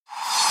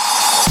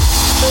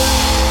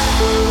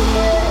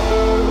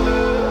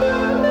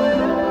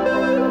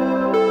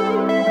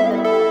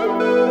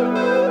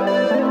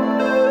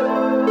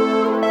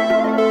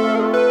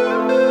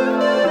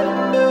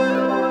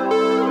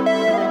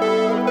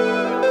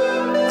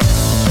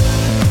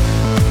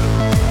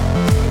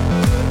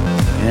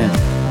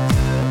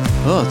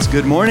Well, it's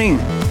good morning.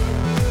 We're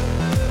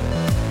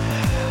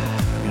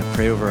going to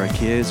pray over our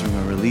kids. We're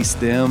going to release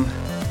them.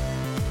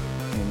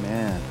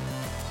 Amen.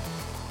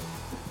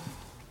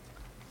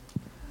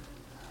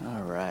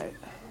 All right.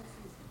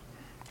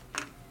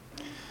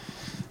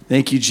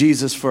 Thank you,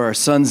 Jesus, for our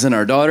sons and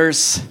our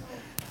daughters.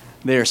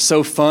 They are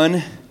so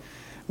fun.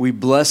 We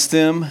bless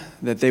them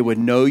that they would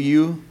know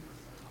you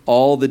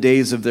all the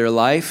days of their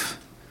life,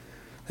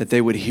 that they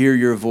would hear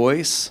your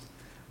voice,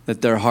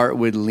 that their heart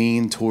would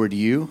lean toward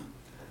you.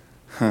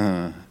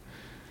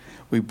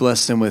 We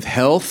bless them with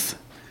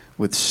health,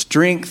 with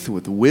strength,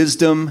 with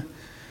wisdom,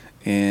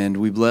 and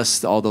we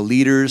bless all the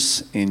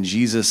leaders in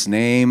Jesus'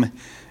 name.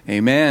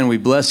 Amen. We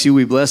bless you.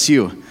 We bless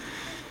you.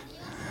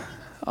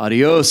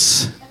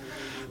 Adios.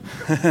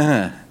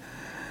 Oh,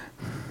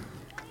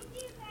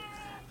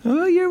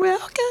 you're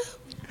welcome.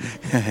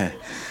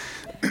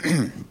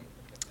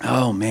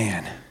 Oh,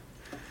 man.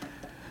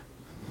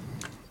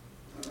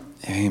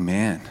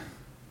 Amen.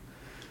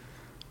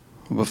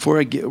 Before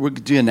we're going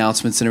to do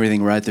announcements and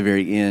everything right at the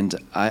very end,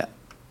 I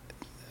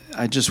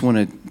just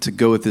wanted to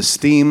go with this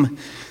theme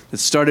that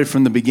started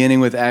from the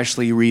beginning with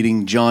Ashley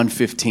reading John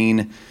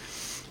 15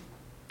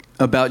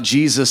 about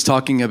Jesus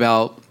talking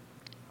about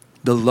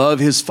the love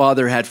his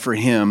Father had for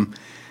him.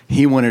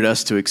 He wanted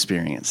us to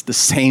experience the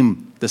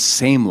same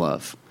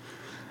love,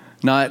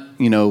 not,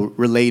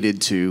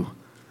 related to,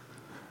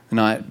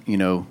 not,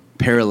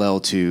 parallel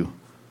to,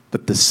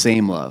 but the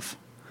same love,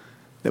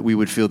 that we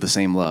would feel the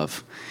same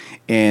love.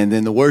 And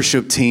then the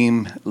worship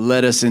team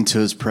led us into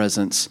his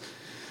presence.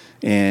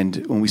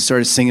 And when we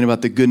started singing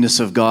about the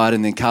goodness of God,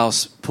 and then Kyle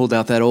pulled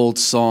out that old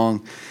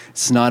song,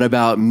 it's not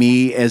about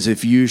me as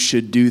if you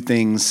should do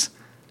things.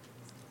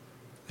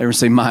 Everyone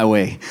say my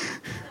way.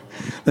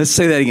 Let's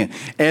say that again.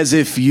 As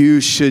if you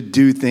should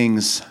do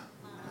things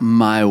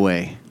my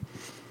way.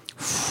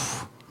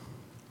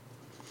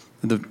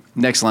 The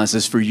next line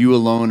says, for you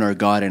alone are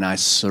God and I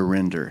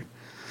surrender.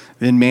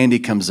 Then Mandy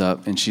comes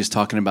up and she's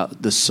talking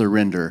about the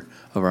surrender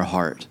of our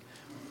heart.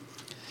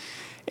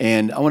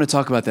 And I want to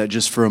talk about that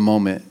just for a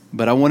moment,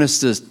 but I want us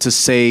to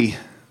say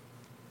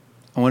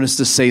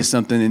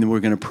something and then we're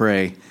going to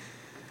pray.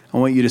 I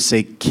want you to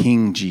say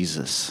King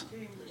Jesus.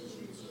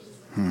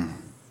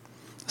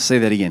 Say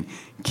that again.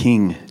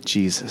 King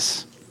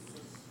Jesus.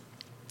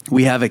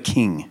 We have a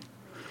king.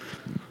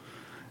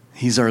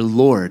 He's our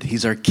Lord.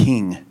 He's our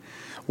King.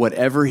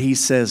 Whatever he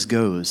says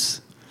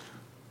goes.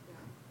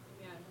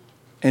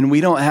 And we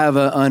don't have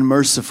an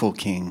unmerciful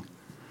king.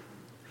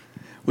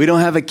 We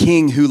don't have a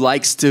king who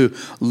likes to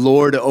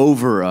lord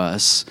over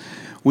us.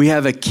 We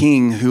have a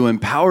king who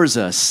empowers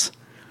us.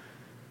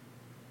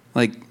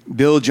 Like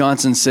Bill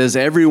Johnson says,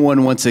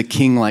 everyone wants a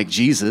king like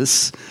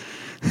Jesus.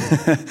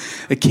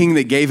 A king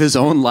that gave his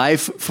own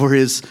life for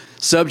his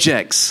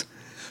subjects,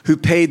 who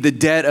paid the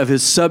debt of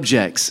his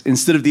subjects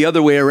instead of the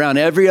other way around.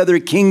 Every other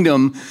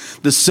kingdom,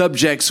 the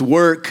subjects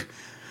work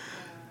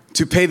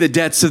to pay the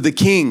debts of the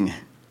king.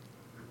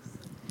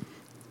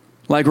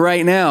 Like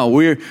right now,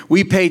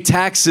 we pay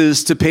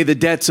taxes to pay the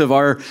debts of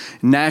our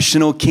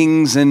national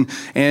kings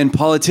and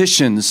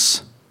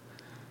politicians.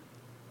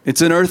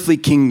 It's an earthly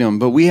kingdom,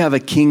 but we have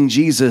a King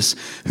Jesus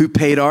who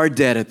paid our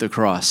debt at the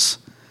cross.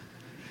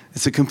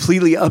 It's a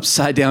completely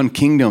upside down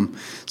kingdom.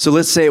 So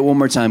let's say it one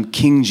more time.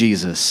 King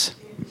Jesus.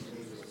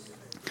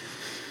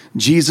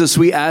 Jesus,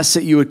 we ask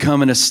that you would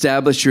come and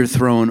establish your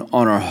throne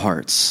on our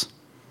hearts.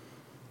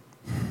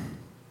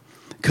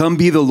 Come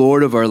be the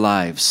Lord of our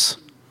lives.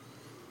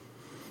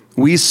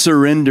 We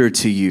surrender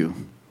to you.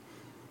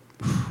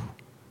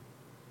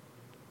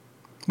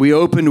 We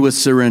opened with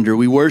surrender.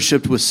 We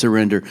worshiped with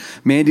surrender.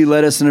 Mandy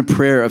led us in a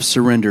prayer of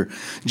surrender.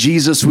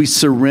 Jesus, we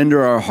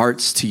surrender our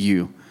hearts to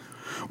you.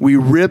 We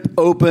rip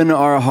open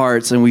our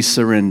hearts and we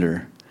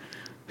surrender.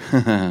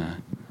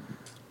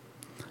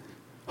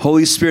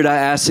 Holy Spirit, I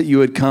ask that you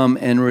would come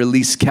and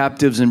release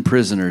captives and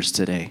prisoners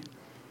today.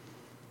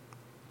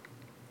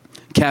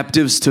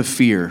 Captives to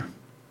fear.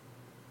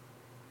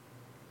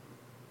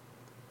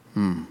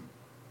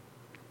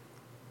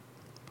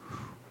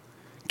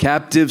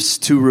 Captives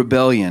to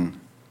rebellion.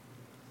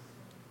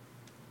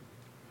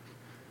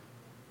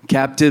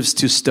 Captives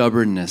to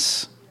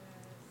stubbornness.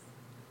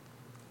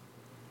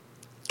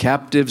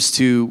 Captives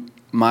to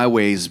my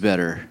ways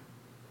better.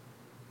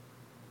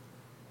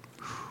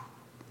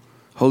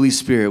 Holy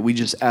Spirit, we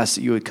just ask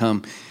that you would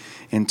come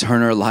and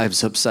turn our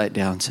lives upside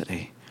down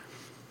today.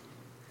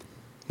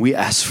 We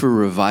ask for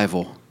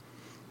revival.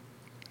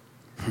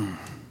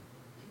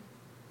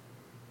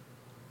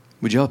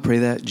 Would y'all pray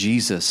that?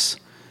 Jesus,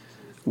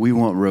 we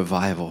want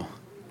revival.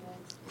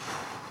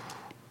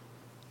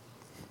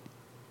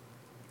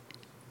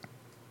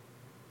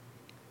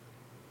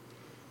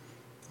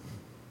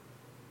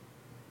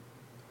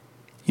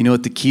 You know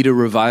what the key to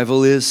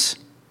revival is?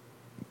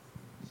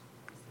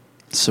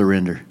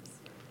 Surrender.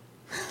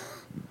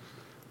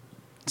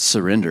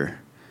 Surrender.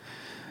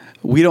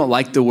 We don't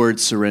like the word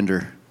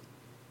surrender.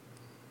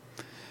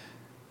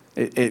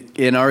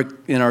 In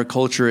our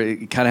culture,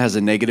 it kind of has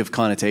a negative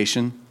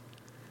connotation.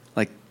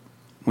 Like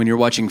when you're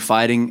watching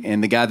fighting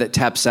and the guy that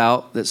taps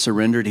out, that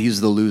surrendered,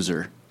 he's the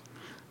loser.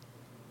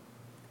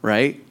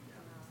 Right?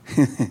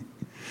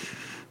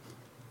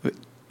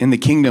 In the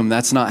kingdom,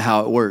 that's not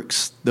how it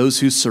works. Those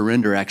who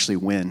surrender actually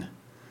win.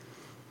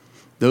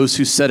 Those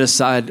who set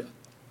aside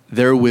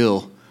their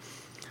will,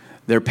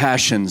 their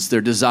passions,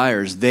 their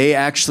desires, they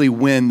actually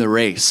win the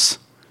race.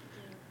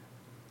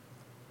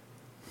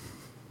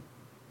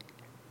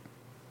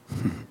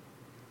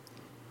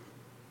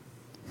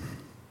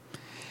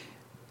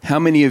 How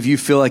many of you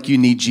feel like you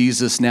need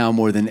Jesus now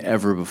more than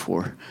ever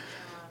before?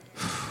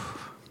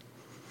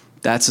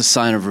 That's a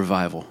sign of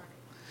revival.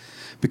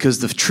 Because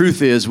the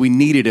truth is, we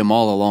needed him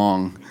all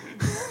along.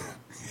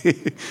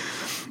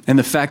 And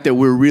the fact that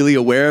we're really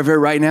aware of it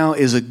right now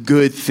is a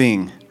good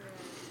thing.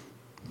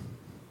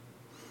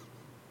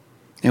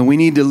 And we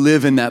need to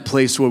live in that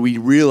place where we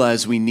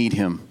realize we need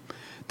him.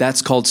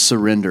 That's called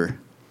surrender.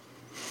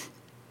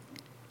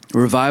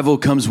 Revival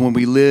comes when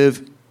we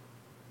live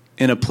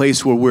in a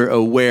place where we're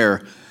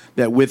aware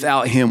that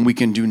without him we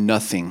can do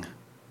nothing.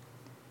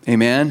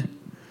 Amen?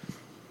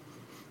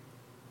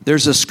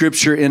 There's a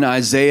scripture in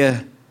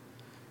Isaiah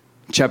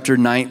chapter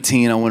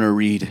 19 I want to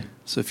read.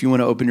 So if you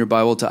want to open your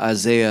Bible to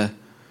Isaiah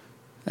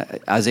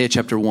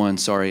chapter 1,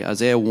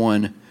 Isaiah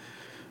 1,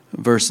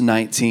 verse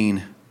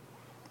 19.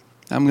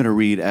 I'm going to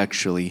read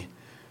actually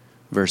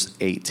verse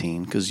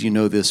 18 because you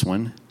know this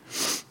one.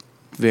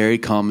 Very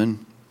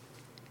common.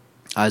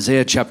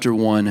 Isaiah chapter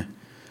 1.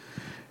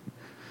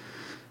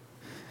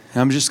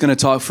 I'm just going to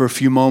talk for a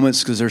few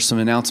moments because there's some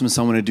announcements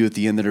I want to do at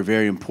the end that are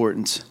very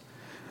important.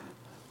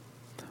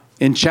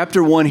 In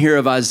chapter 1 here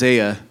of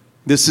Isaiah,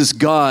 this is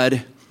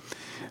God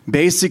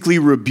basically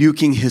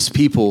rebuking his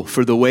people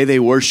for the way they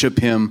worship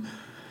him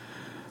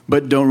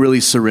but don't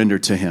really surrender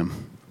to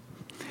him.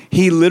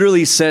 He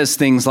literally says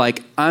things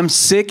like, I'm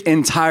sick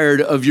and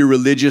tired of your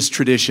religious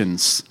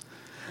traditions.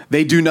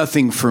 They do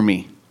nothing for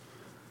me.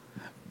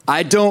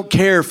 I don't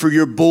care for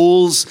your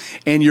bulls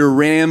and your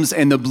rams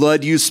and the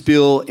blood you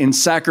spill in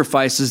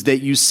sacrifices that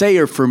you say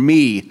are for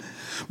me,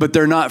 but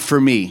they're not for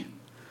me.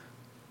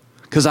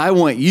 Because I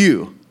want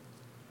you.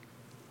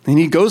 And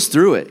he goes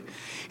through it.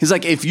 He's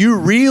like, if you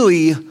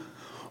really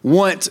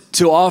want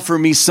to offer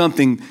me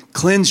something,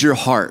 cleanse your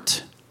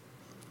heart.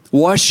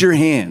 Wash your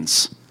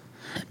hands.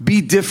 Be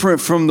different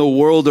from the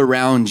world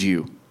around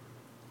you.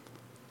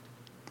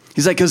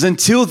 He's like, because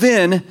until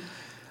then,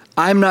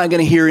 I'm not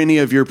going to hear any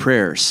of your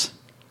prayers.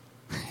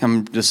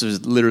 This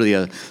is literally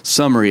a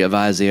summary of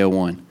Isaiah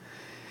 1.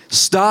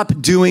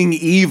 Stop doing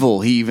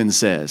evil, he even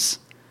says.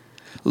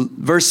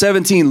 Verse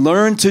 17,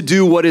 learn to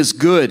do what is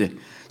good.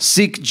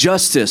 Seek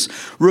justice.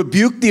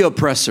 Rebuke the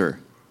oppressor.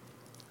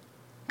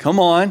 Come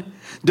on.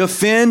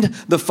 Defend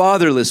the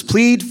fatherless.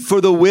 Plead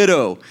for the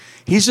widow.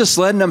 He's just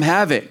letting them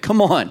have it.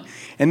 Come on.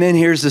 And then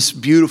here's this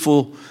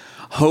beautiful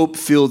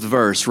hope-filled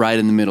verse right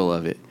in the middle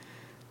of it.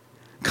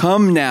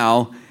 Come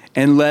now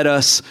and let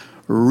us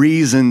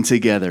reason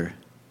together.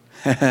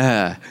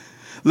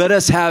 Let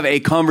us have a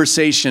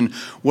conversation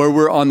where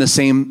we're on the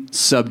same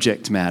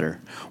subject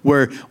matter,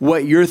 where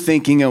what you're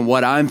thinking and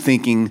what I'm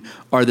thinking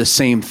are the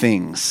same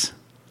things.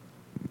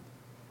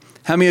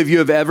 How many of you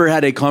have ever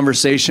had a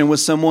conversation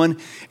with someone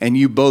and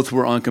you both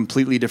were on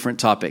completely different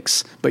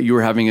topics, but you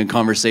were having a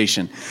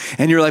conversation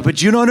and you're like,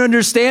 but you don't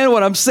understand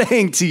what I'm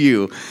saying to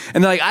you.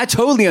 And they're like, I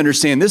totally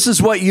understand. This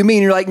is what you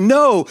mean. You're like,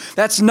 no,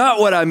 that's not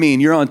what I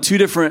mean. You're on two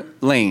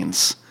different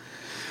lanes.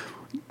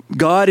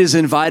 God is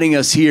inviting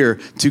us here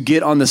to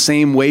get on the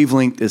same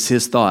wavelength as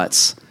his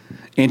thoughts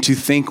and to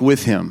think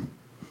with him.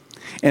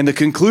 And the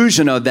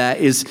conclusion of that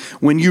is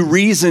when you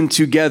reason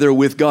together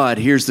with God,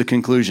 here's the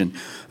conclusion.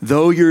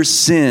 Though your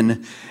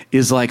sin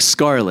is like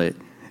scarlet,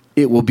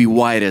 it will be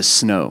white as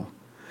snow.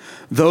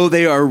 Though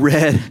they are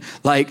red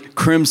like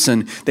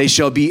crimson, they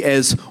shall be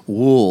as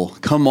wool.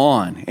 Come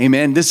on.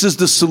 Amen. This is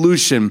the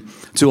solution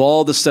to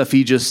all the stuff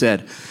he just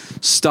said.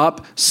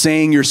 Stop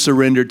saying you're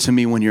surrendered to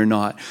me when you're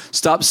not.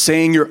 Stop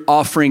saying you're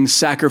offering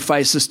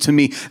sacrifices to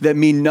me that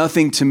mean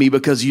nothing to me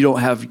because you don't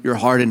have your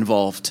heart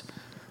involved.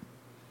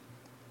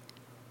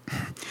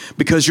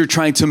 Because you're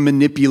trying to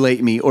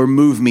manipulate me or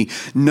move me.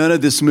 None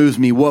of this moves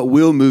me. What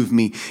will move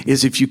me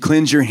is if you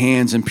cleanse your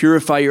hands and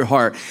purify your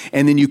heart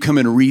and then you come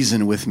and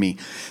reason with me.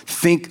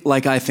 Think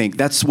like I think.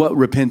 That's what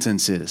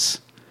repentance is.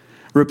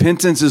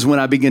 Repentance is when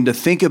I begin to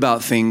think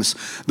about things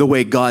the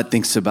way God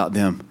thinks about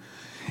them.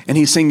 And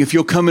he's saying, if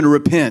you'll come and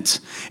repent,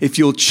 if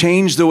you'll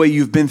change the way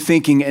you've been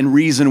thinking and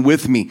reason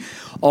with me,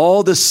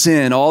 all the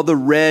sin, all the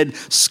red,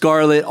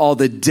 scarlet, all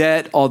the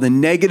debt, all the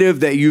negative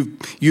that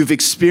you've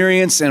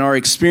experienced and are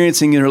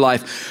experiencing in your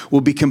life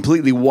will be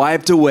completely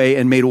wiped away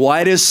and made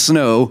white as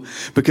snow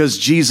because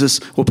Jesus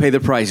will pay the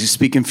price. He's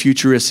speaking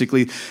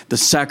futuristically. The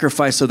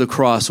sacrifice of the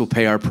cross will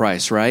pay our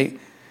price, right?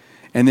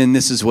 And then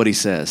this is what he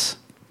says.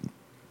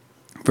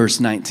 Verse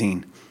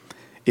 19.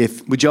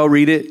 Would y'all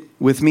read it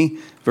with me?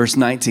 Verse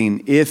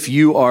 19, if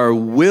you are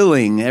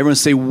willing, everyone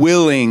say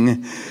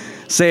willing,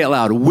 say it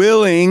loud,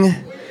 willing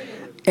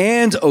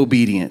and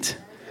obedient,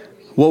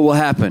 what will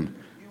happen?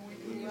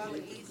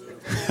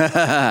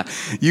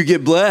 You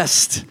get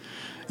blessed.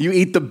 You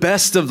eat the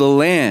best of the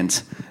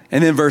land.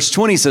 And then verse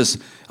 20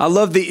 says, I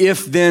love the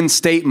if-then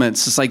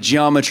statements. It's like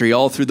geometry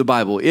all through the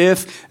Bible.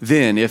 If,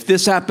 then. If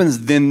this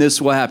happens, then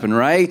this will happen,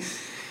 right?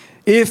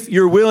 If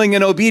you're willing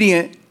and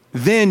obedient,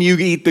 then you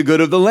eat the good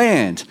of the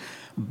land.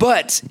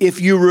 But if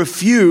you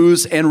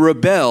refuse and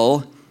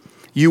rebel,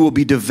 you will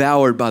be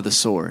devoured by the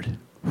sword.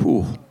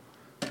 Whew.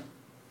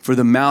 For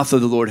the mouth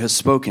of the Lord has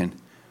spoken.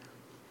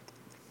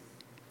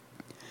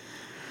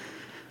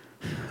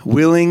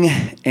 Willing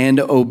and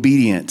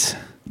obedient.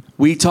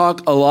 We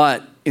talk a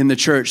lot in the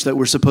church that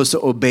we're supposed to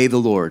obey the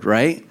Lord,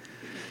 right?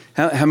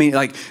 How many,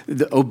 like,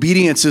 the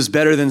obedience is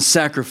better than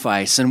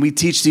sacrifice. And we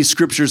teach these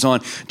scriptures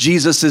on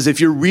Jesus says,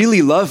 if you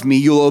really love me,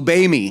 you'll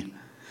obey me.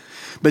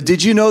 But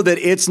did you know that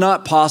it's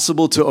not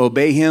possible to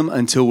obey him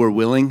until we're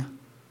willing?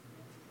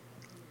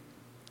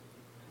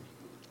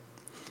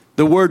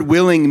 The word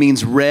willing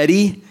means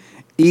ready,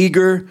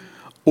 eager,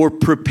 or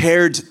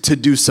prepared to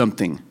do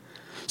something.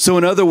 So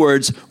in other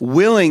words,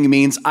 willing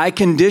means I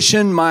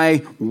condition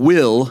my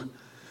will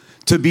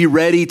to be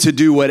ready to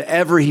do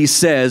whatever he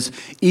says,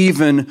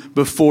 even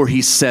before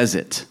he says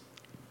it.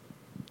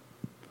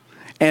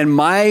 And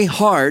my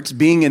heart,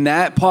 being in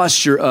that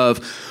posture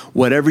of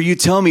whatever you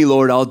tell me,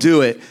 Lord, I'll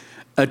do it,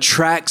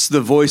 attracts the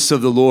voice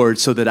of the Lord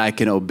so that I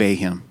can obey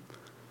him.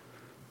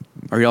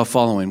 Are y'all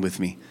following with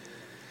me?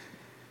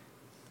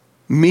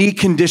 Me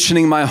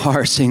conditioning my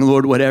heart, saying,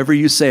 Lord, whatever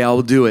you say, I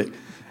will do it,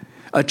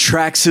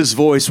 attracts his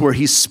voice where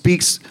he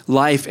speaks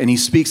life and he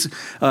speaks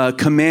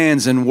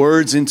commands and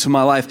words into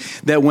my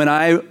life, that when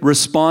I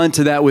respond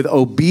to that with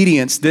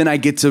obedience, then I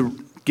get to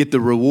get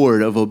the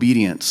reward of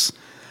obedience.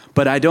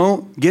 But I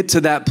don't get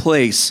to that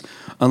place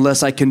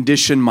unless I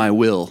condition my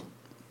will.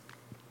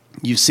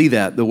 You see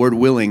that the word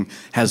willing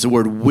has the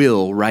word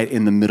will right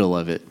in the middle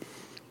of it.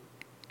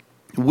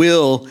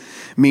 Will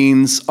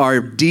means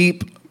our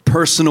deep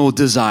personal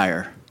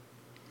desire.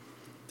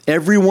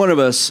 Every one of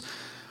us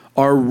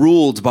are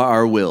ruled by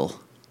our will.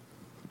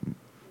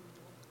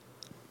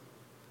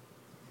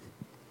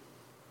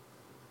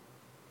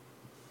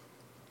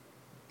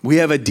 We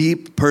have a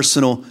deep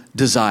personal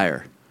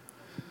desire.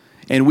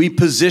 And we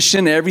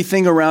position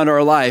everything around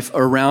our life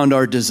around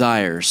our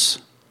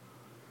desires.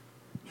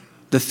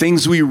 The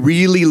things we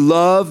really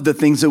love, the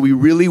things that we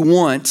really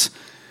want,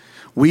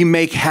 we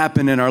make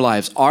happen in our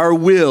lives. Our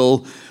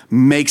will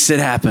makes it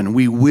happen.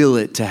 We will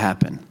it to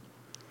happen.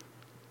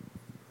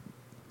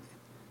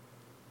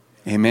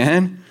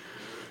 Amen?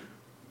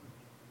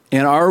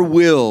 And our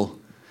will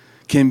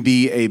can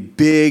be a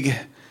big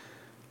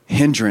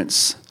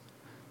hindrance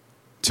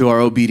to our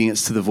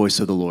obedience to the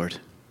voice of the Lord.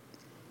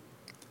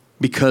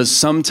 Because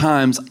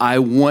sometimes I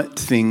want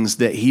things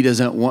that he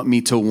doesn't want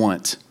me to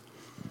want.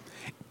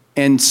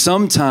 And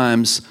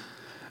sometimes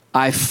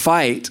I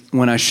fight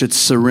when I should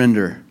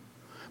surrender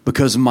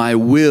because my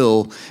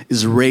will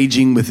is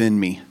raging within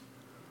me.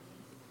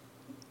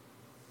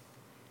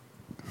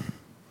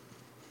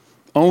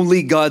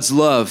 Only God's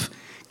love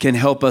can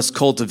help us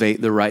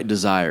cultivate the right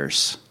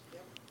desires.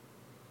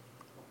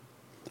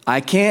 I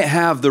can't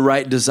have the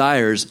right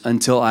desires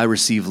until I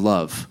receive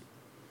love.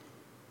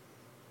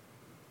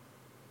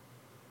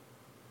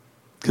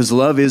 Because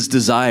love is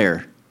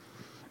desire.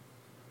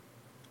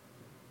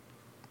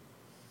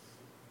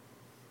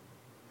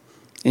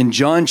 In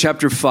John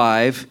chapter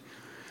 5,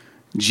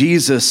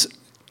 Jesus,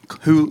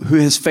 who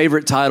his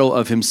favorite title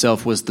of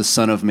himself was the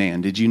Son of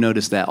Man. Did you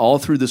notice that? All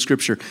through the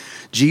scripture,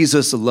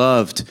 Jesus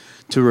loved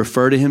to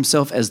refer to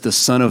himself as the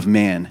Son of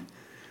Man.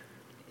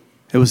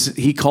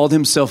 He called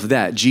himself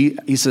that.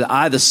 He said,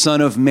 I, the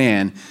Son of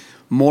Man,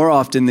 more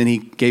often than he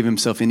gave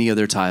himself any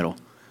other title.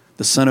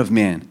 The Son of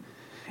Man.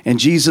 And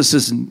Jesus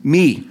is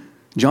me,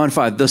 John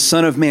 5, the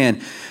Son of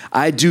Man.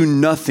 I do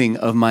nothing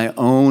of my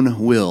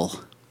own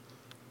will.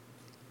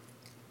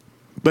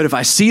 But if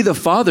I see the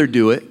Father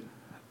do it,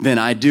 then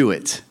I do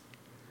it.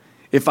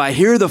 If I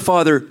hear the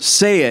Father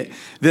say it,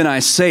 then I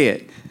say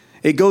it.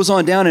 It goes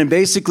on down, and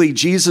basically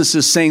Jesus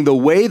is saying the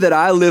way that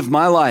I live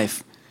my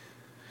life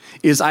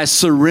is I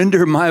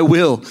surrender my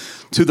will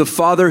to the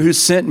Father who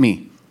sent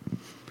me,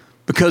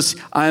 because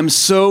I'm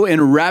so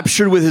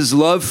enraptured with his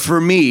love for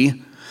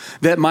me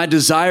that my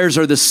desires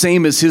are the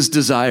same as his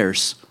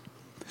desires.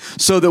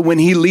 So that when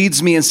he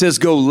leads me and says,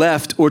 go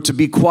left, or to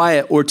be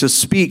quiet, or to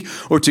speak,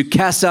 or to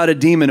cast out a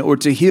demon, or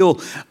to heal,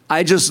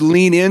 I just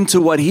lean into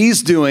what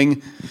he's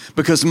doing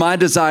because my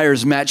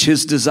desires match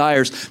his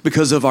desires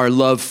because of our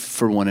love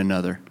for one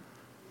another.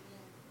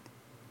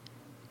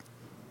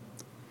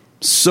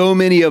 So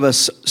many of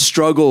us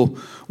struggle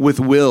with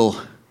will.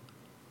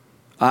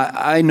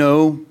 I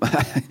know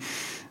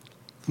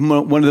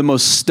one of the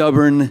most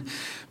stubborn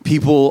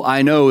people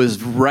I know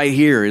is right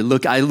here.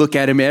 I look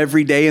at him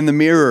every day in the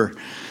mirror.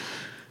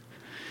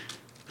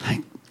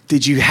 Like,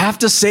 did you have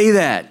to say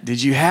that?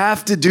 Did you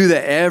have to do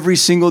that every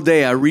single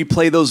day? I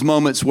replay those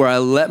moments where I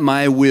let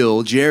my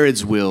will,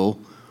 Jared's will,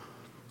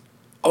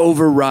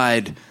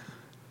 override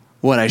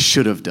what I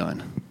should have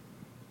done.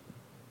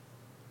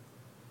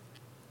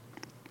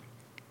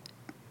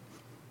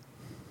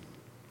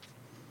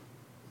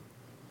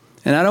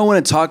 And I don't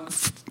want to talk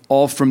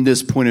all from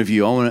this point of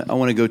view. I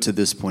want to go to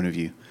this point of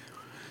view.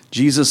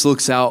 Jesus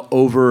looks out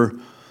over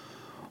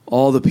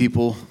all the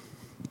people,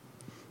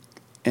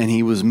 and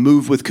he was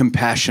moved with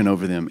compassion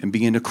over them and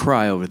began to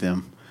cry over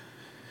them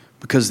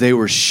because they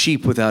were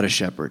sheep without a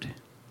shepherd.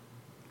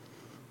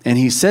 And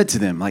he said to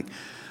them, like,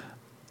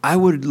 I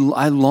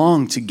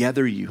long to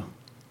gather you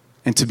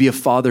and to be a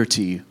father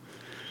to you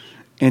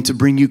and to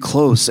bring you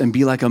close and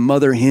be like a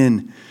mother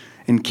hen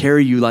and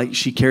carry you like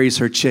she carries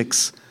her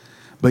chicks,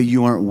 but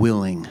you aren't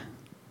willing.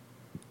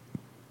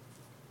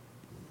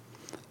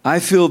 I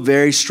feel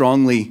very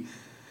strongly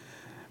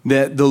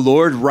that the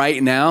Lord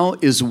right now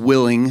is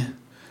willing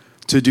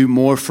to do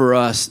more for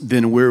us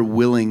than we're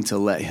willing to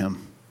let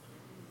him.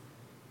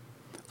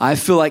 I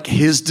feel like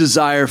his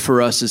desire for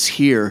us is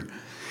here,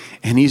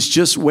 and he's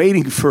just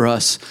waiting for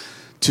us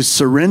to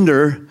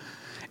surrender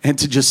and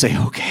to just say,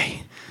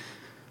 okay,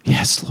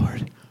 yes,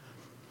 Lord.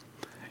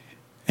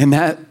 And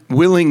that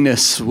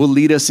willingness will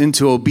lead us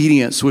into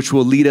obedience, which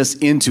will lead us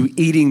into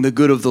eating the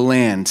good of the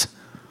land.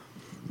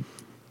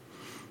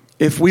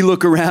 If we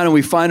look around and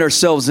we find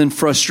ourselves in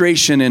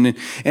frustration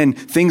and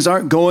things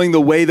aren't going the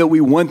way that we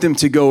want them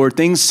to go, or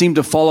things seem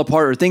to fall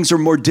apart, or things are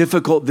more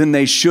difficult than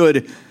they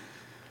should,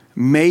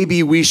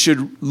 maybe we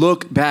should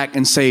look back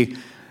and say,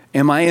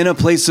 am I in a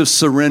place of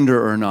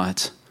surrender or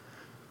not?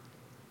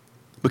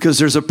 Because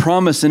there's a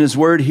promise in his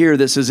word here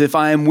that says, if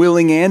I am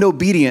willing and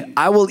obedient,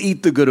 I will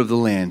eat the good of the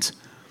land.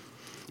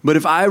 But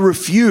if I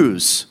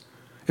refuse,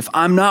 if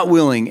I'm not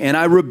willing and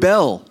I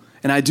rebel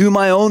and I do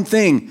my own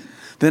thing,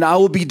 then I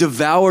will be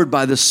devoured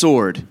by the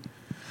sword.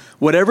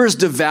 Whatever's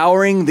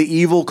devouring the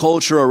evil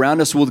culture around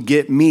us will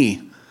get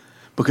me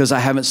because I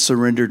haven't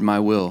surrendered my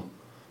will.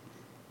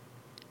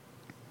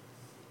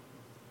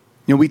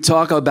 You know, we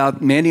talk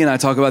about, Mandy and I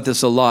talk about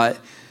this a lot.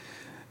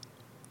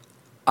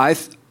 I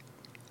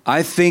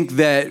think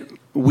that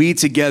we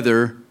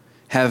together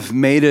have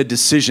made a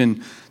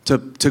decision to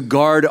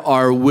guard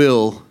our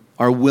will,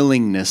 our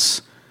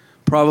willingness,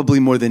 probably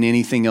more than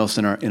anything else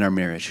in our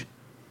marriage.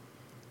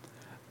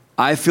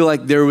 I feel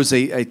like there was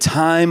a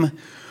time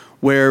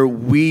where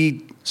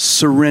we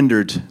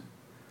surrendered,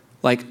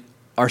 like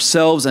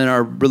ourselves and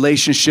our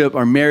relationship,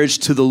 our marriage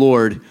to the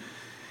Lord.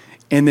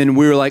 And then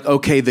we were like,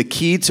 okay, the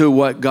key to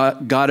what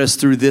got us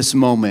through this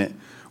moment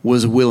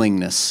was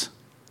willingness.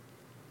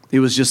 It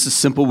was just a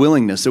simple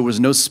willingness. There was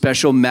no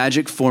special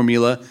magic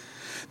formula.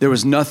 There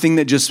was nothing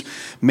that just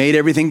made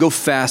everything go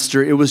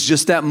faster. It was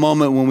just that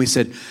moment when we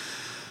said,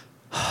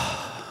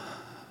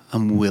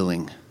 I'm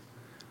willing.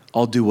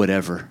 I'll do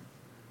whatever.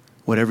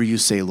 Whatever you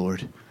say,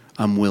 Lord,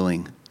 I'm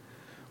willing.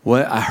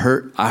 What I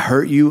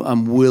hurt you,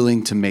 I'm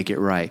willing to make it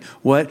right.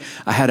 What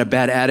I had a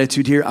bad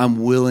attitude here,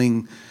 I'm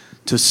willing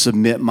to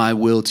submit my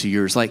will to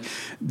yours. Like,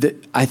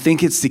 I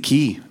think it's the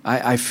key.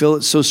 I feel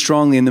it so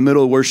strongly in the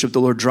middle of worship. The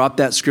Lord dropped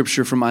that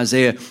scripture from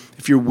Isaiah,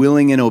 if you're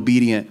willing and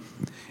obedient.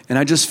 And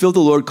I just feel the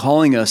Lord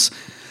calling us.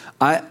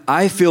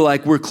 I feel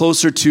like we're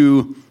closer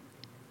to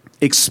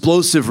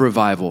explosive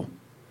revival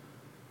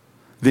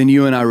than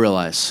you and I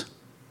realize.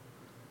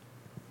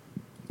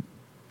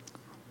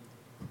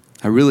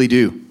 I really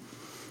do.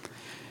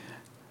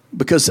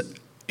 Because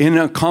in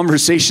the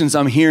conversations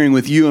I'm hearing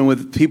with you and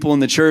with people in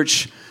the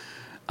church,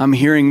 I'm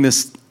hearing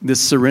this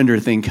surrender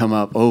thing come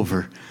up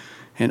over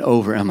and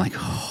over. I'm like,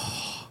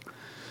 oh,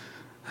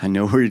 I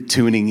know we're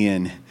tuning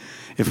in.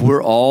 If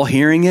we're all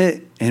hearing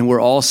it and we're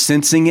all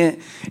sensing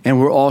it and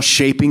we're all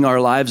shaping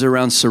our lives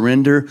around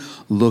surrender,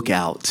 look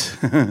out.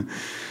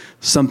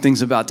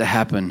 Something's about to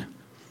happen.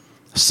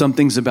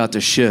 Something's about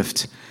to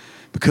shift.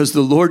 Because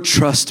the Lord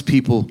trusts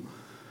people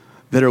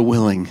that are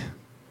willing.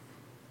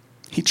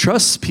 He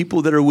trusts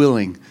people that are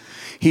willing.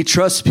 He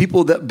trusts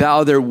people that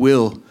bow their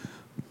will.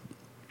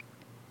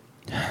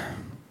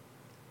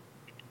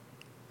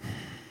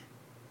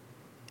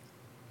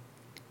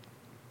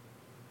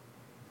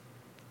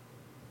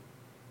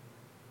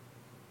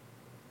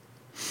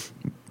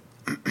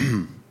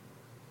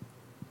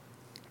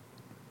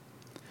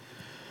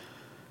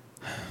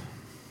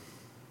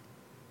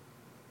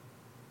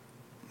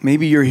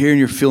 Maybe you're here and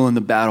you're feeling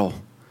the battle,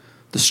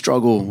 the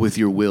struggle with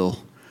your will.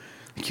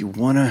 Like you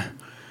want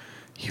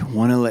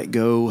to let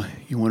go,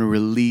 you want to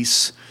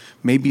release.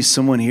 Maybe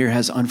someone here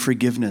has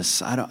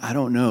unforgiveness. I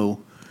don't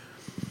know.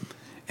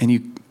 And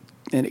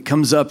it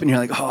comes up and you're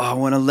like, oh, I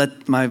want to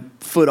let my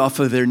foot off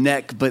of their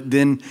neck, but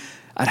then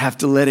I'd have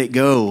to let it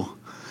go.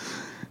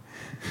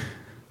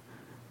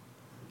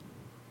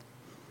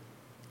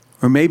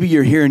 Or maybe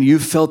you're here and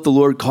you've felt the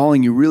Lord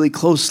calling you really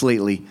close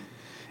lately.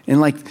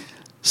 And like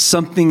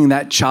something,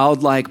 that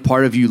childlike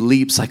part of you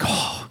leaps like,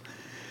 oh,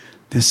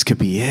 this could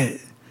be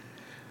it.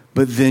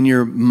 But then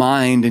your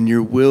mind and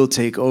your will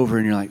take over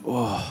and you're like,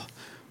 oh,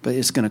 but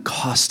it's going to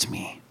cost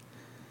me.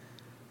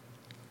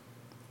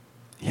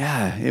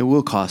 Yeah, it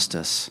will cost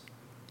us.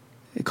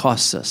 It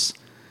costs us.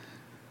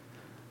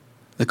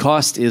 The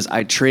cost is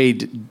I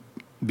trade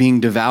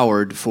being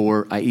devoured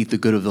for I eat the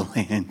good of the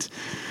land.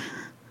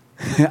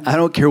 I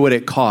don't care what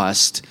it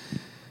costs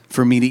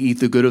for me to eat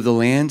the good of the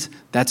land.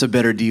 That's a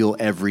better deal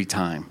every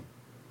time.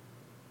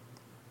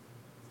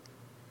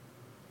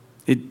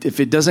 If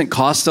it doesn't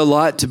cost a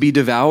lot to be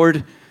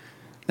devoured,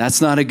 that's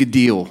not a good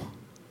deal.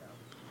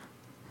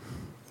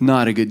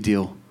 Not a good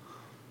deal.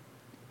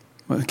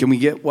 Well, can we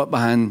get what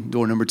behind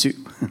door number 2?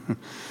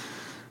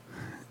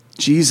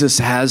 Jesus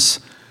has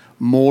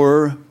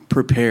more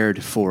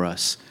prepared for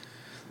us.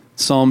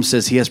 Psalm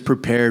says he has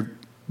prepared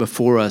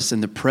before us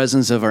in the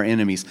presence of our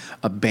enemies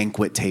a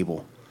banquet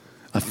table,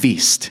 a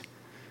feast.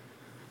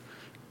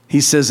 He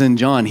says in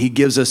John, he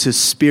gives us his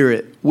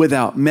spirit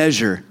without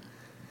measure.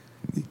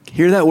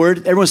 Hear that word?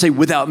 Everyone say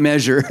without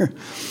measure.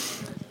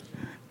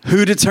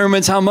 Who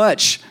determines how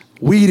much?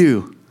 We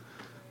do.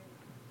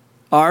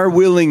 Our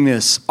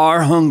willingness,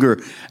 our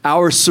hunger,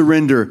 our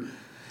surrender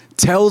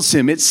tells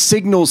him, it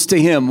signals to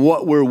him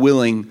what we're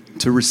willing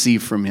to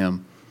receive from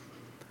him.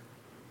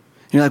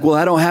 You're like, well,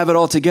 I don't have it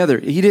all together.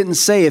 He didn't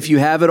say if you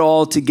have it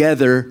all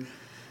together.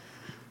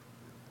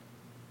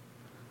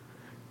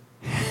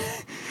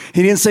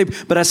 He didn't say,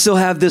 but I still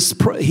have this.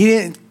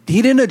 He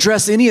didn't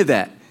address any of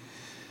that.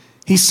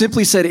 He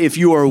simply said, if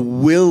you are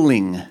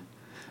willing,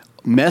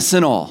 mess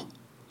and all,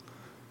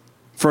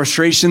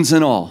 frustrations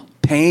and all,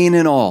 pain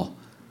and all,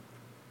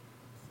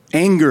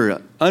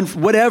 anger,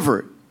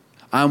 whatever,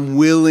 I'm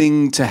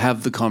willing to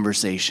have the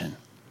conversation.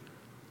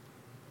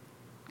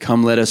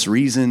 Come, let us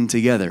reason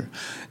together.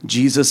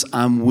 Jesus,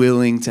 I'm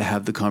willing to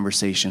have the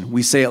conversation.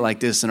 We say it like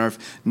this in our,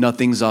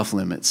 nothing's off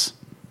limits.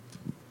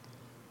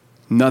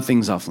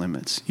 Nothing's off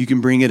limits. You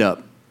can bring it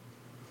up.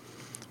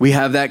 We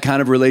have that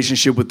kind of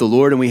relationship with the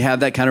Lord, and we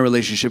have that kind of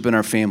relationship in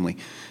our family.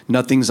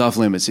 Nothing's off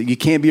limits. You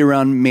can't be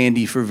around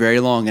Mandy for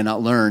very long and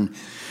not learn.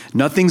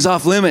 Nothing's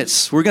off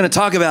limits. We're going to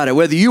talk about it,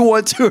 whether you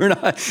want to or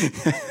not.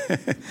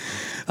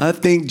 I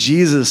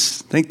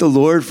thank the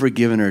Lord for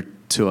giving her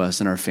to us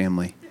and our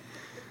family.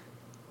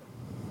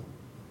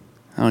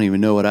 I don't even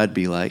know what I'd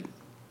be like.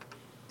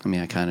 I mean,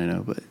 I kind of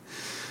know, but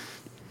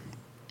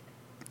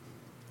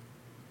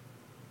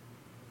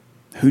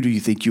who do you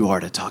think you are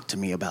to talk to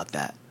me about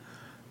that?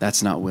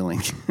 That's not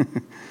willing.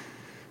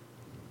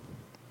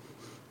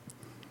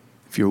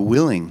 If you're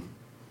willing,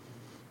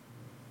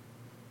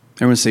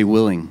 everyone say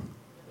willing.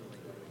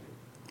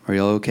 Are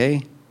y'all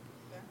okay?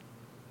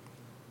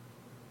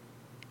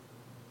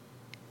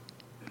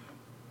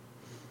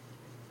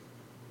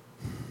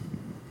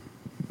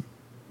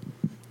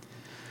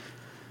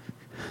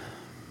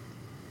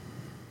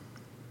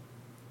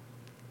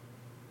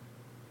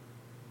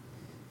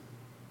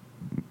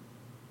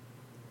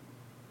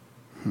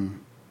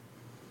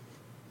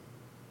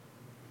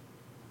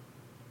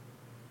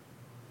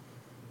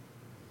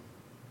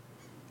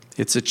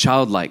 It's a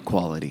childlike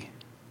quality,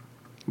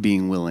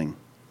 being willing.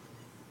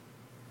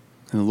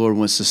 And the Lord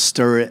wants to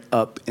stir it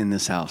up in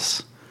this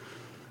house.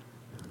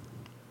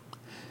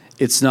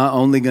 It's not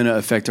only going to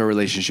affect our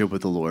relationship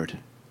with the Lord,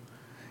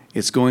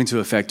 it's going to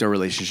affect our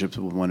relationships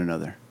with one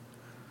another.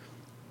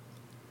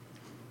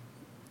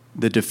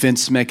 The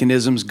defense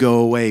mechanisms go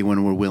away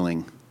when we're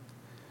willing.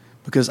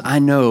 Because I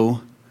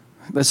know,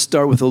 let's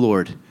start with the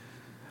Lord.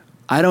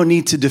 I don't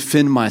need to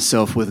defend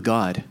myself with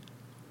God.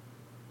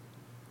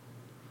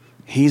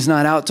 He's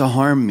not out to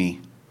harm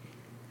me.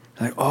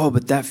 Like, oh,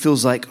 but that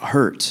feels like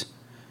hurt.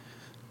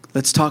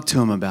 Let's talk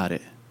to him about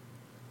it.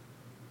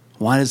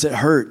 Why does it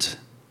hurt?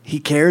 He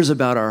cares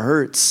about our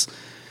hurts.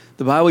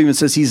 The Bible even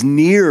says he's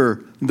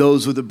near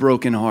those with a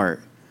broken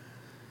heart.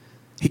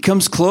 He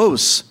comes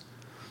close.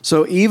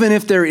 So even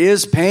if there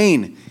is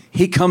pain,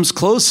 he comes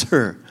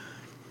closer.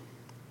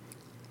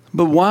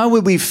 But why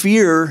would we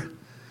fear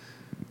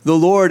the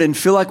Lord and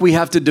feel like we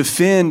have to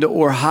defend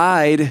or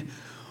hide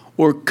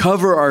or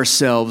cover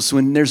ourselves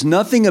when there's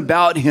nothing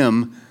about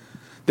him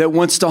that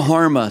wants to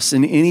harm us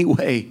in any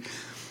way?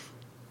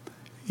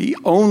 He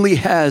only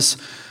has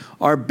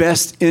our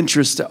best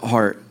interest at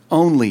heart,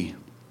 only.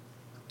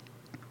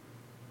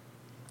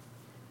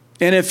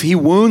 And if he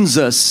wounds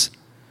us,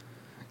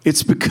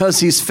 it's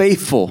because he's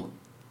faithful.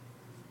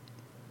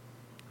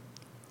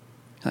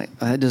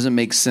 That doesn't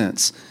make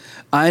sense.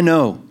 I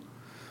know.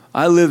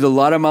 I lived a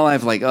lot of my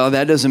life like, oh,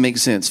 that doesn't make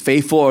sense.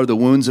 Faithful are the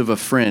wounds of a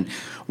friend.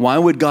 Why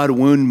would God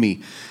wound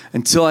me?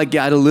 Until I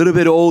got a little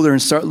bit older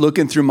and start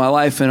looking through my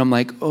life, and I'm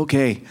like,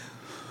 okay,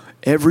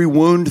 every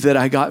wound that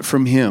I got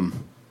from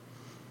him,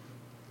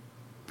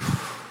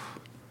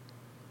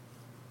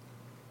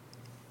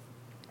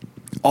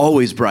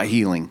 always brought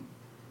healing.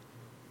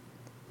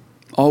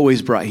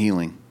 Always brought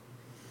healing.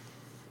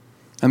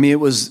 I mean, it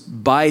was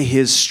by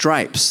his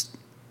stripes.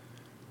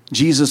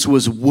 Jesus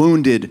was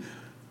wounded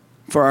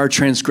for our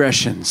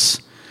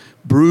transgressions,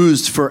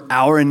 bruised for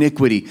our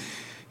iniquity.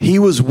 He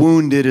was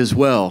wounded as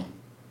well.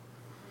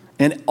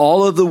 And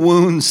all of the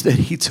wounds that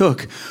he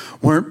took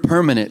weren't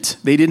permanent.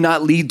 They did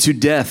not lead to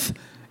death,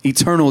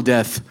 eternal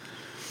death.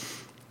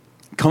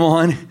 Come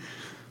on.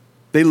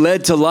 They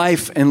led to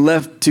life and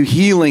led to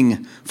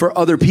healing for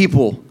other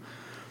people.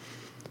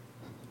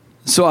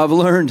 So I've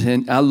learned,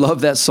 and I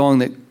love that song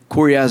that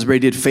Corey Asbury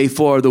did,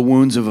 "Faithful are the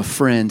wounds of a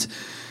friend."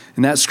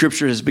 And that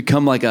scripture has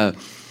become like an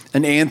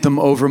anthem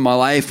over my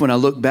life when I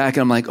look back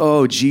and I'm like,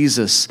 oh,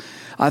 Jesus,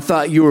 I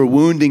thought you were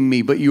wounding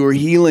me, but you were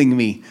healing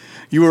me.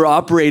 You were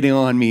operating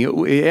on me.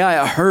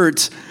 Yeah, it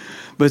hurt,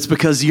 but it's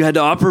because you had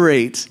to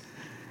operate.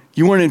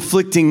 You weren't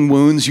inflicting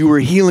wounds, you were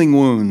healing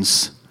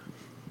wounds.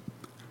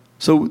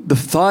 So the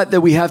thought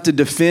that we have to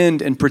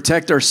defend and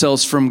protect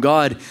ourselves from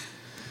God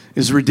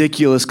is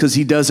ridiculous because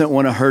he doesn't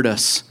want to hurt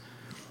us,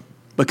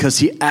 because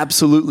he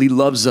absolutely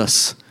loves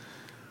us.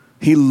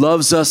 He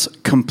loves us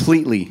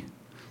completely.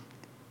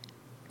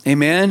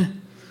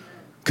 Amen?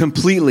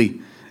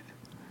 Completely.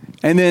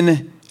 And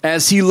then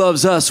as he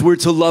loves us, we're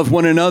to love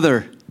one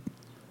another.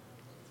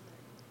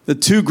 The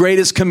two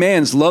greatest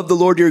commands, love the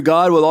Lord your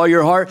God with all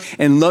your heart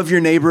and love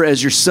your neighbor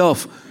as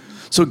yourself.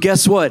 So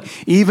guess what?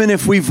 Even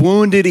if we've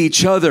wounded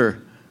each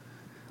other,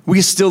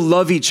 we still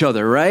love each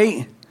other,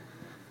 right?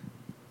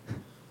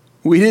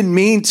 We didn't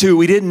mean to.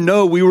 We didn't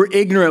know. We were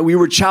ignorant. We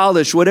were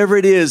childish. Whatever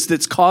it is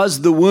that's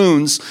caused the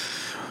wounds,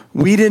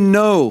 we didn't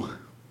know.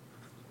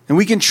 And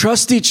we can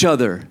trust each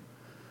other.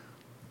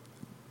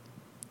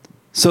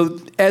 So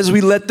as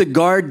we let the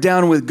guard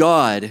down with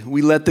God,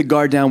 we let the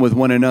guard down with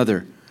one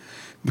another.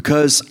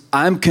 Because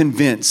I'm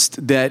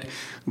convinced that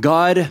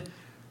God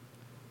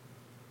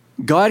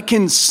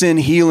can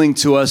send healing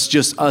to us,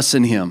 just us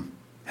and him.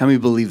 How many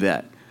believe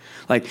that?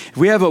 Like if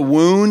we have a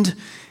wound,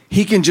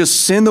 he can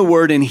just send the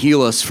word and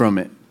heal us from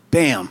it.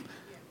 Bam.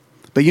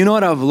 But you know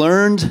what I've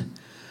learned?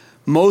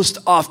 Most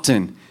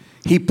often,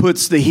 he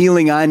puts the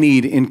healing I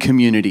need in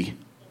community.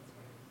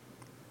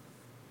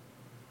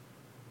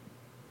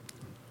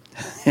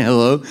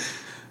 Hello?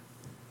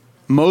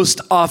 Most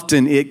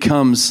often, it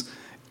comes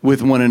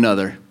with one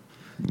another.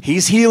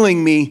 He's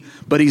healing me,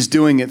 but he's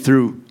doing it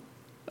through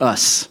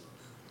us.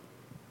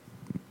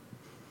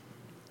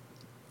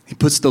 He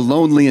puts the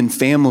lonely in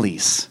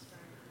families.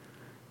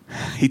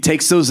 He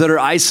takes those that are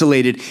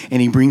isolated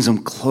and he brings them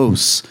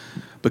close,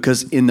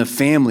 because in the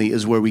family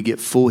is where we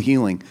get full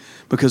healing,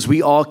 because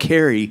we all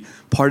carry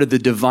part of the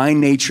divine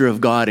nature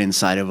of God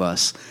inside of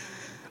us.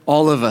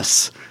 All of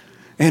us.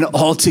 And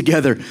all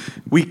together,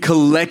 we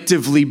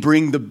collectively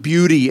bring the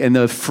beauty and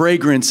the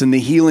fragrance and the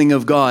healing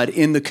of God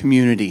in the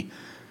community.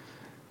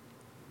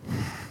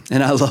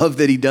 And I love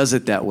that he does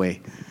it that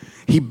way.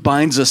 He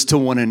binds us to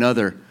one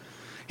another.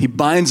 He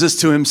binds us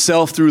to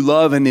himself through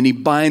love, and then he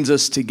binds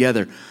us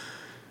together.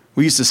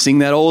 We used to sing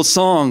that old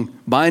song,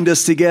 bind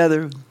us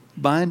together,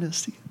 bind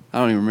us together. I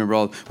don't even remember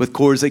all, with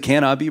cords that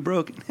cannot be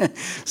broken.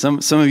 Some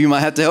of you might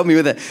have to help me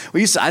with that.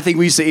 I think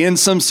we used to end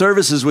some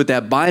services with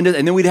that, bind it,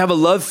 and then we'd have a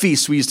love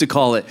feast, we used to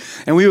call it.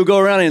 And we would go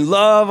around and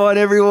love on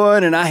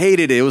everyone, and I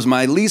hated it. It was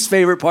my least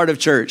favorite part of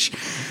church.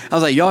 I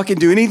was like, y'all can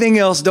do anything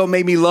else, don't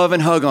make me love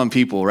and hug on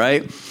people,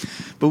 right?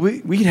 But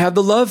we'd have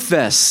the love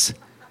fest.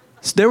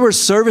 So there were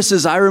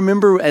services I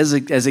remember as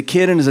a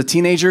kid and as a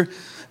teenager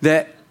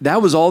that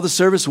was all the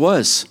service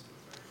was.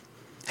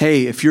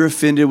 Hey, if you're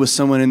offended with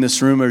someone in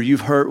this room, or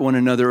you've hurt one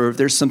another, or if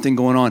there's something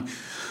going on,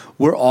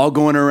 we're all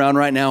going around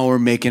right now, we're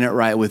making it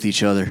right with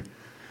each other.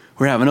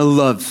 We're having a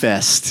love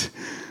fest.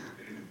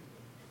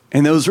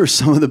 And those were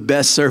some of the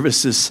best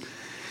services.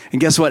 And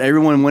guess what?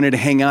 Everyone wanted to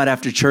hang out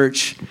after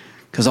church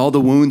because all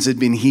the wounds had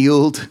been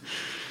healed.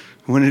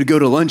 Wanted to go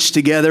to lunch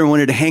together,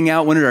 wanted to hang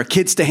out, wanted our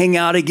kids to hang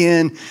out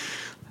again.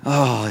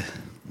 Oh,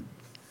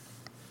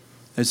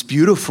 it's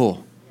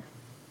beautiful.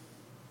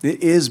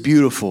 It is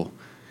beautiful.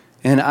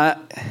 And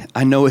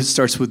I know it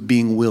starts with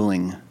being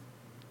willing.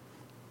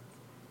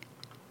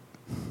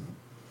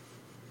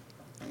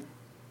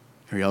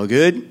 Are y'all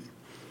good?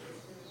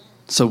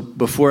 So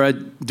before I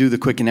do the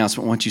quick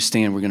announcement, once you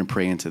stand, we're going to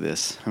pray into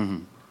this.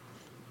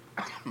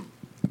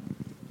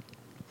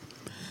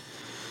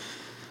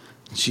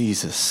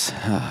 Jesus.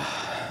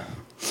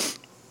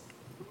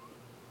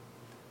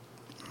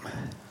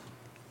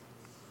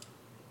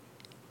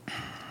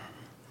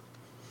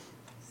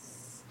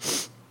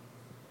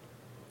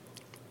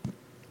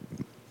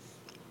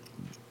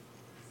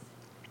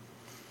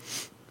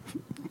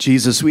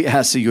 Jesus, we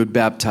ask that you would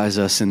baptize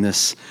us in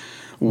this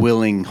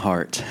willing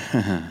heart.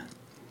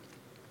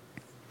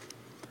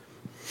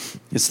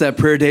 It's that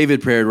prayer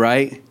David prayed,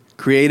 right?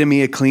 Create in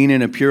me a clean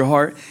and a pure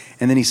heart.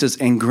 And then he says,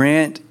 and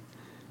grant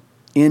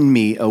in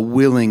me a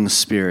willing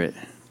spirit,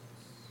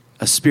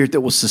 a spirit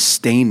that will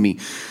sustain me.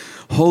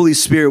 Holy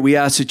Spirit, we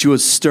ask that you would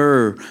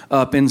stir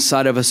up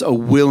inside of us a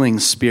willing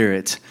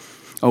spirit,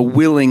 a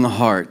willing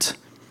heart,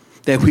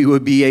 that we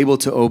would be able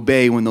to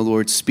obey when the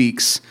Lord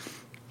speaks,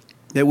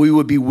 that we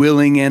would be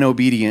willing and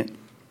obedient.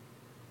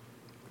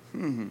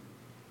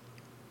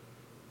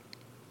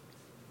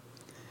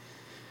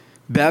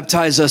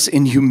 Baptize us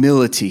in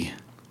humility.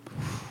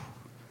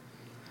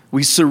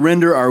 We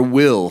surrender our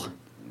will,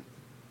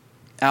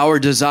 our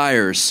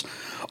desires,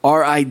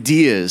 our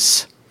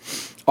ideas,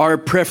 our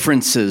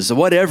preferences,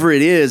 whatever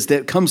it is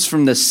that comes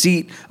from the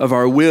seat of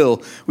our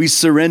will, we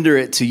surrender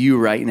it to you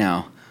right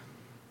now.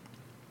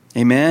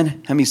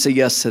 Amen? How many say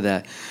yes to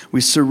that? We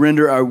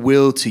surrender our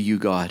will to you,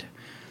 God.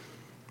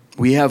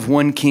 We have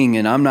one king,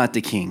 and I'm not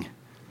the king.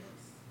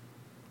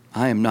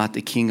 I am not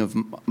the king of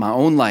my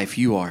own life.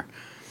 You are.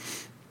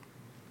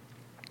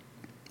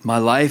 My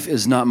life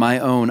is not my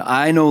own.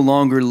 I no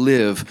longer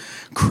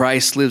live.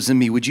 Christ lives in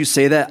me. Would you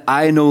say that?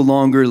 I no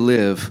longer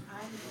live.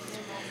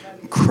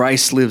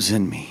 Christ lives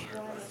in me.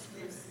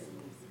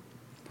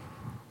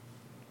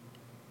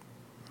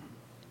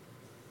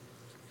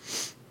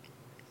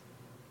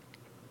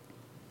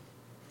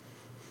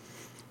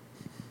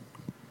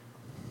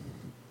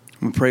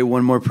 I'm going to pray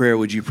one more prayer.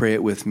 Would you pray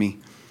it with me?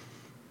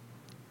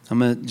 I'm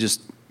going to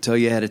just tell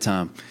you ahead of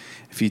time.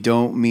 If you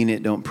don't mean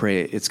it, don't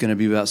pray it. It's going to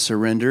be about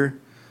surrender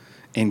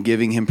and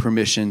giving him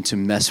permission to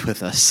mess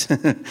with us.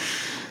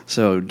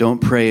 So don't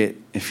pray it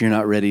if you're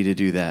not ready to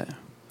do that.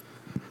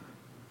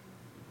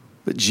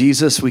 But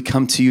Jesus, we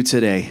come to you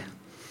today.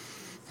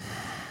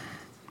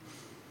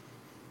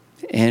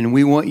 And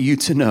we want you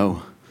to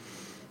know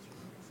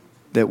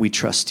that we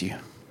trust you.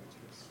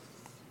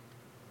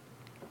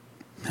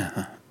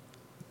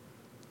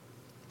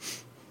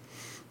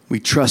 We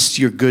trust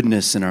your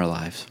goodness in our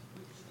lives.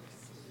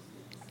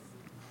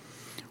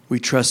 We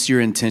trust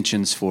your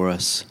intentions for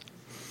us.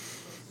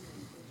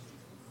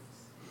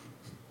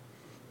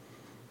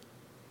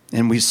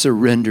 And we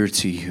surrender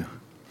to you.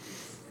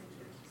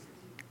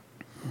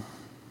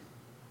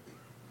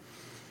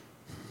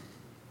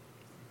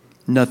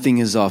 Nothing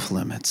is off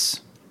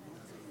limits.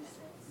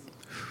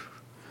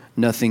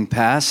 Nothing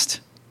past,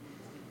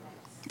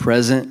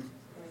 present,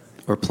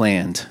 or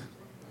planned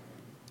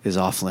is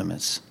off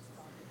limits.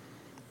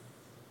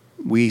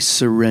 We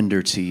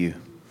surrender to you.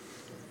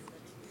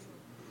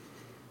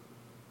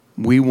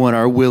 We want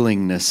our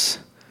willingness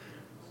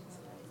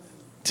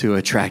to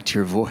attract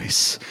your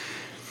voice,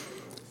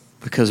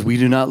 because we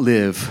do not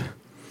live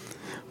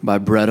by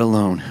bread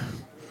alone,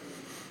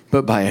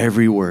 but by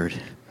every word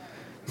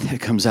that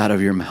comes out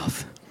of your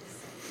mouth.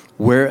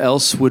 Where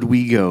else would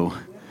we go?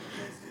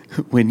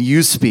 When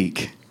you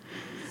speak,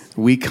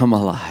 we come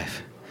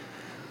alive.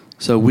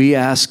 So we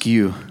ask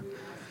you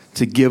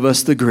to give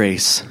us the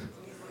grace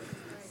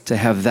to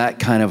have that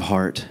kind of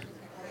heart,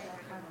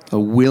 a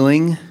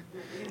willing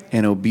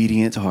and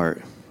obedient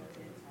heart.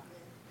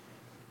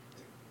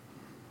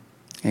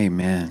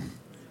 Amen.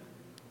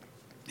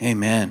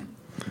 Amen.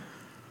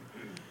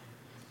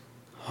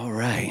 All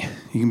right.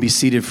 You can be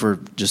seated for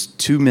just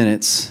 2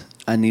 minutes.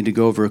 I need to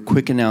go over a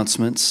quick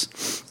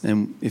announcements.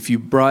 And if you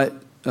brought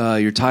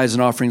your tithes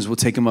and offerings, we'll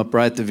take them up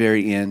right at the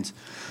very end.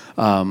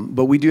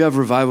 But we do have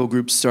revival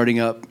groups starting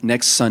up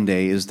next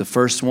Sunday is the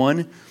first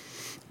one.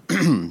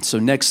 So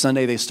next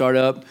Sunday they start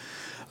up.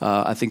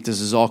 I think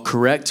this is all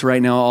correct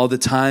right now, all the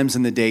times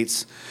and the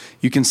dates.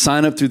 You can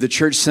sign up through the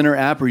Church Center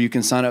app, or you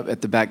can sign up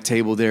at the back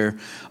table there.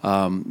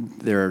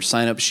 There are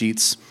sign-up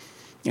sheets.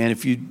 And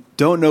if you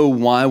don't know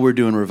why we're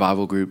doing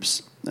revival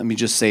groups, let me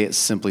just say it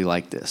simply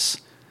like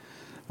this.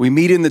 We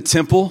meet in the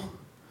temple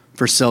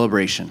for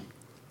celebration.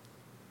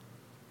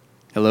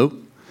 Hello?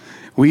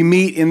 We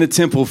meet in the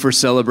temple for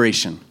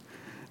celebration,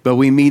 but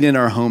we meet in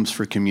our homes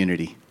for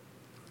community.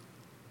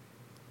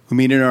 We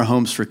meet in our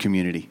homes for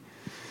community.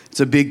 It's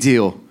a big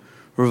deal.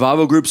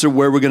 Revival groups are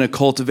where we're going to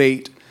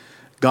cultivate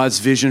God's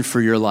vision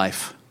for your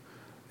life.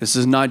 This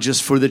is not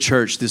just for the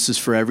church. This is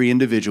for every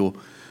individual.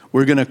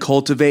 We're going to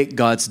cultivate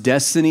God's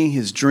destiny,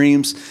 his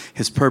dreams,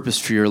 his purpose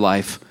for your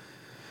life.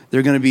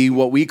 They're going to be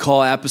what we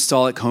call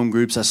apostolic home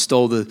groups. I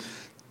stole the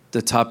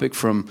topic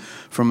from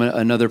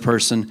another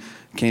person.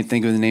 Can't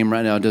think of the name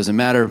right now. It doesn't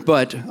matter,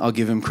 but I'll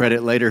give him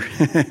credit later.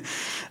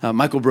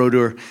 Michael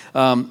Brodeur.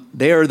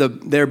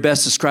 They're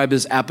best described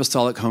as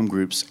apostolic home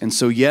groups. And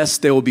so, yes,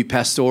 they will be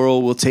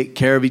pastoral. We'll take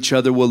care of each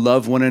other. We'll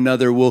love one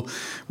another. We'll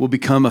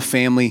become a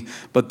family.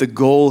 But the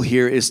goal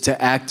here is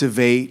to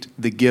activate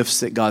the gifts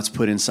that God's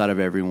put inside of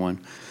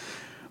everyone.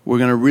 We're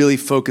going to really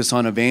focus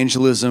on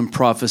evangelism,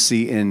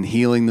 prophecy, and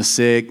healing the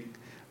sick,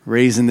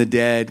 raising the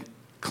dead,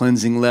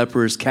 cleansing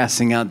lepers,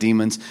 casting out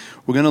demons.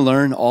 We're going to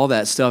learn all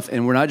that stuff,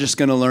 and we're not just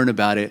going to learn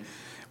about it.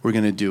 We're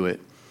going to do it.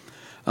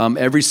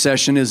 Every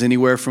session is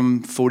anywhere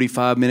from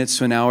 45 minutes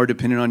to an hour,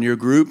 depending on your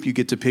group. You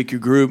get to pick your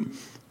group.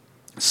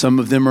 Some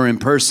of them are in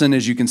person,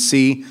 as you can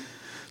see.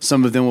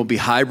 Some of them will be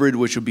hybrid,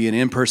 which will be an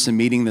in-person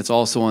meeting that's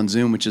also on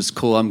Zoom, which is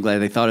cool. I'm glad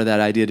they thought of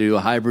that idea to do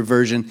a hybrid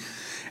version.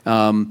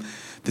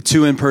 The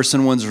 2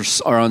 in-person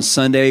ones are on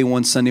Sunday,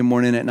 one Sunday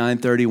morning at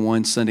 9:30,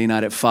 one Sunday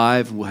night at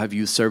 5. We'll have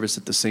youth service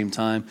at the same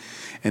time.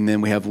 And then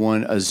we have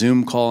a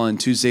Zoom call on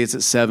Tuesdays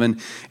at 7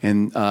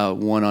 and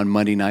one on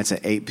Monday nights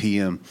at 8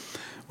 p.m.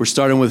 We're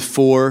starting with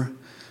 4.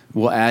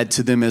 We'll add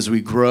to them as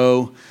we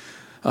grow.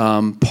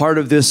 Part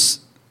of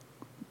this,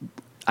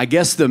 I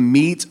guess the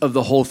meat of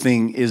the whole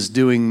thing is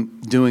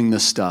doing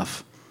this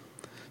stuff.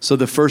 So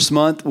the first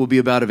month will be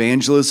about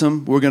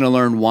evangelism. We're going to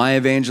learn why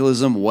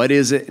evangelism, what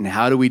is it, and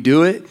how do we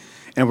do it?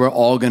 And we're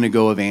all going to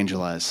go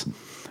evangelize.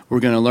 We're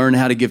going to learn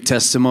how to give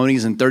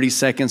testimonies in 30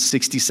 seconds,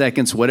 60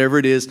 seconds, whatever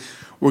it is.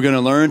 We're going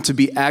to learn to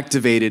be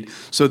activated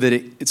so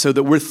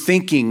that we're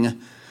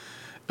thinking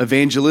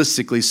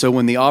evangelistically. So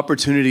when the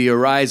opportunity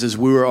arises,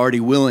 we were already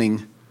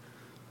willing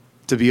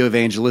to be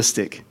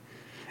evangelistic.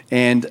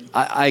 And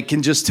I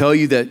can just tell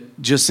you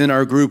that just in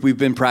our group, we've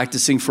been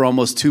practicing for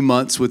almost 2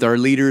 months with our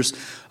leaders,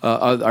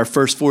 our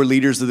first 4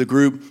 leaders of the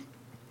group.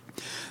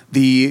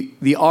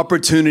 The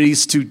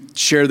opportunities to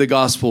share the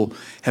gospel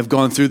have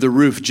gone through the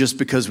roof just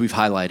because we've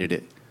highlighted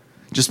it,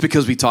 just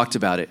because we talked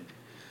about it.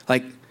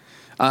 Like,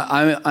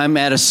 I'm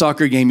at a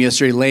soccer game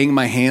yesterday, laying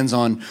my hands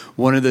on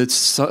one of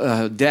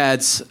the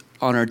dads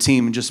on our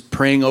team and just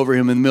praying over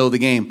him in the middle of the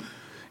game.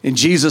 In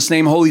Jesus'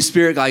 name, Holy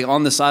Spirit, like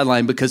on the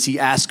sideline because he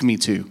asked me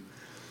to.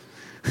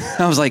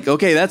 I was like,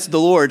 okay, that's the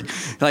Lord.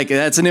 Like,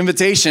 that's an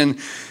invitation.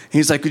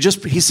 He's like,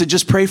 he said,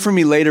 just pray for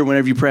me later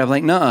whenever you pray. I'm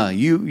like, nuh-uh,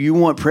 you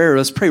want prayer.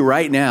 Let's pray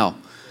right now.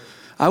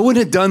 I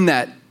wouldn't have done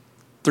that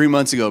 3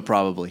 months ago,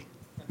 probably.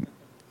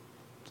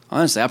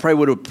 Honestly, I probably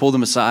would have pulled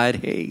him aside.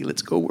 Hey,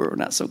 let's go where we're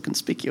not so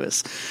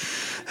conspicuous.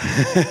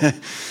 I'm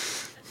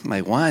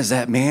like, why is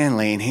that man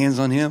laying hands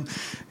on him?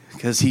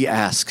 Because he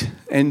asked.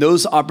 And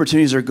those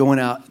opportunities are going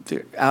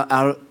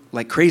out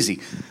like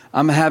crazy.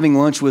 I'm having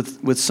lunch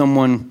with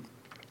someone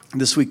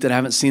this week that I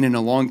haven't seen in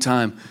a long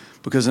time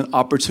because an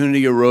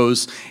opportunity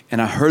arose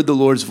and I heard the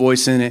Lord's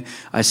voice in it.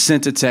 I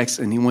sent a text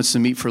and he wants to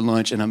meet for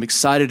lunch, and I'm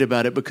excited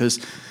about it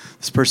because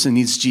this person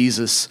needs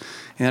Jesus.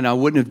 And I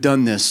wouldn't have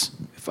done this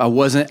if I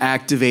wasn't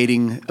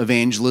activating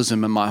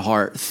evangelism in my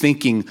heart,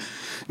 thinking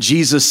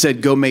Jesus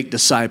said, go make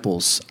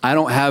disciples. I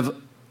don't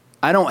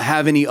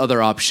have any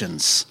other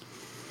options.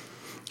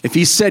 If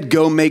he said,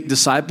 go make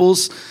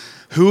disciples,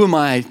 who am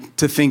I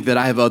to think that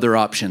I have other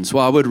options?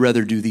 Well, I would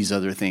rather do these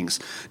other things.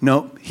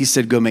 No, he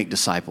said, go make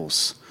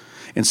disciples.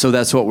 And so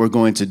that's what we're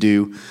going to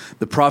do.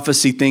 The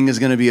prophecy thing is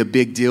going to be a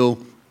big deal.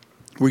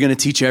 We're going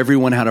to teach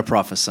everyone how to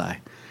prophesy.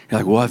 You're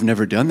like, well, I've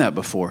never done that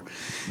before.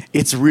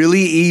 It's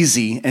really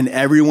easy, and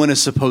everyone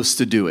is supposed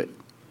to do it.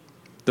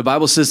 The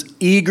Bible says,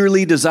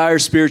 eagerly desire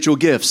spiritual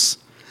gifts,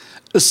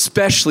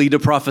 especially to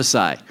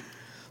prophesy,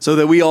 so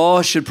that we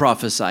all should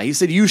prophesy. He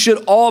said, you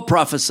should all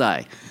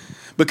prophesy.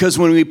 Because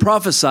when we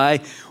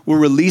prophesy, we're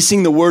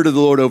releasing the word of the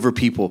Lord over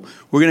people.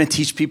 We're going to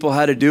teach people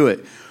how to do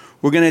it.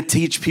 We're going to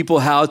teach people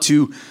how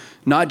to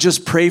not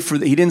just pray for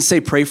he didn't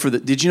say pray for the,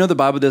 did you know the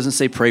Bible doesn't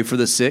say pray for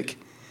the sick?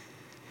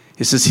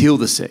 It says heal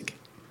the sick.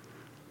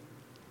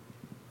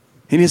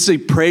 He didn't say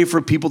pray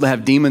for people to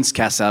have demons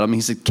cast out of them.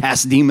 He said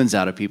cast demons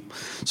out of people.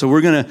 So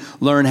we're going to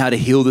learn how to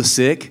heal the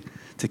sick,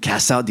 to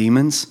cast out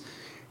demons.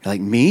 You're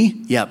like,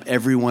 me? Yep,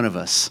 every one of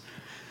us.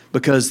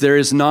 Because there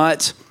is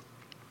not,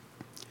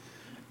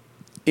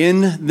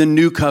 in the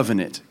new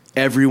covenant,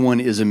 everyone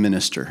is a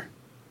minister.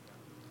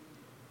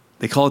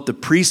 They call it the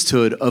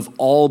priesthood of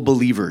all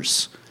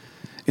believers.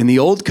 In the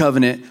old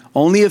covenant,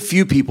 only a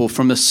few people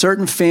from a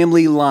certain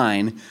family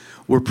line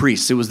were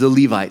priests. It was the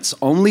Levites.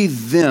 Only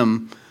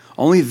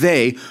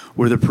they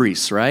were the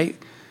priests,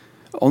 right?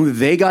 Only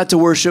they got to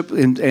worship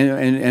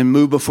and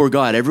move before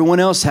God. Everyone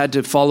else had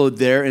to follow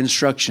their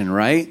instruction,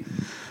 right?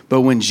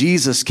 But when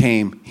Jesus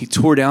came, he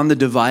tore down the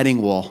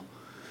dividing wall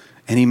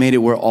and he made it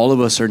where all of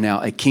us are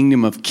now a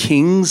kingdom of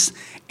kings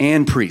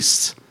and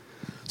priests.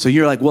 So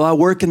you're like, well, I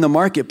work in the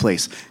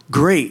marketplace.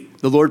 Great.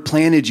 The Lord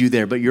planted you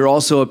there, but you're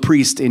also a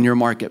priest in your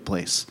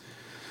marketplace.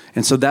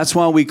 And so that's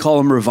why we call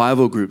them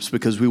revival groups,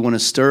 because we want to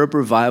stir up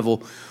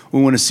revival.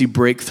 We want to see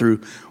breakthrough.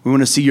 We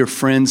want to see your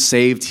friends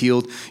saved,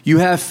 healed. You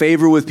have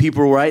favor with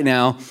people right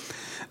now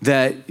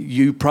that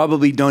you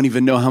probably don't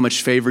even know how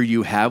much favor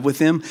you have with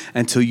them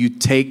until you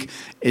take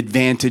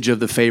advantage of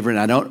the favor. And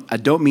I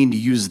don't mean to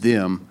use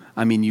them.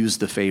 I mean use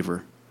the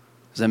favor.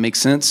 Does that make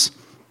sense?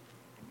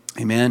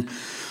 Amen.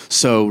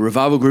 So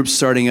revival groups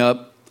starting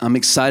up. I'm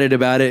excited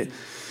about it.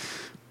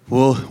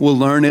 We'll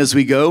learn as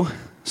we go.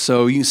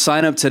 So you can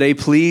sign up today,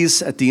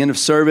 please, at the end of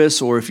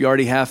service, or if you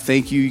already have,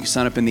 thank you. You can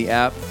sign up in the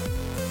app.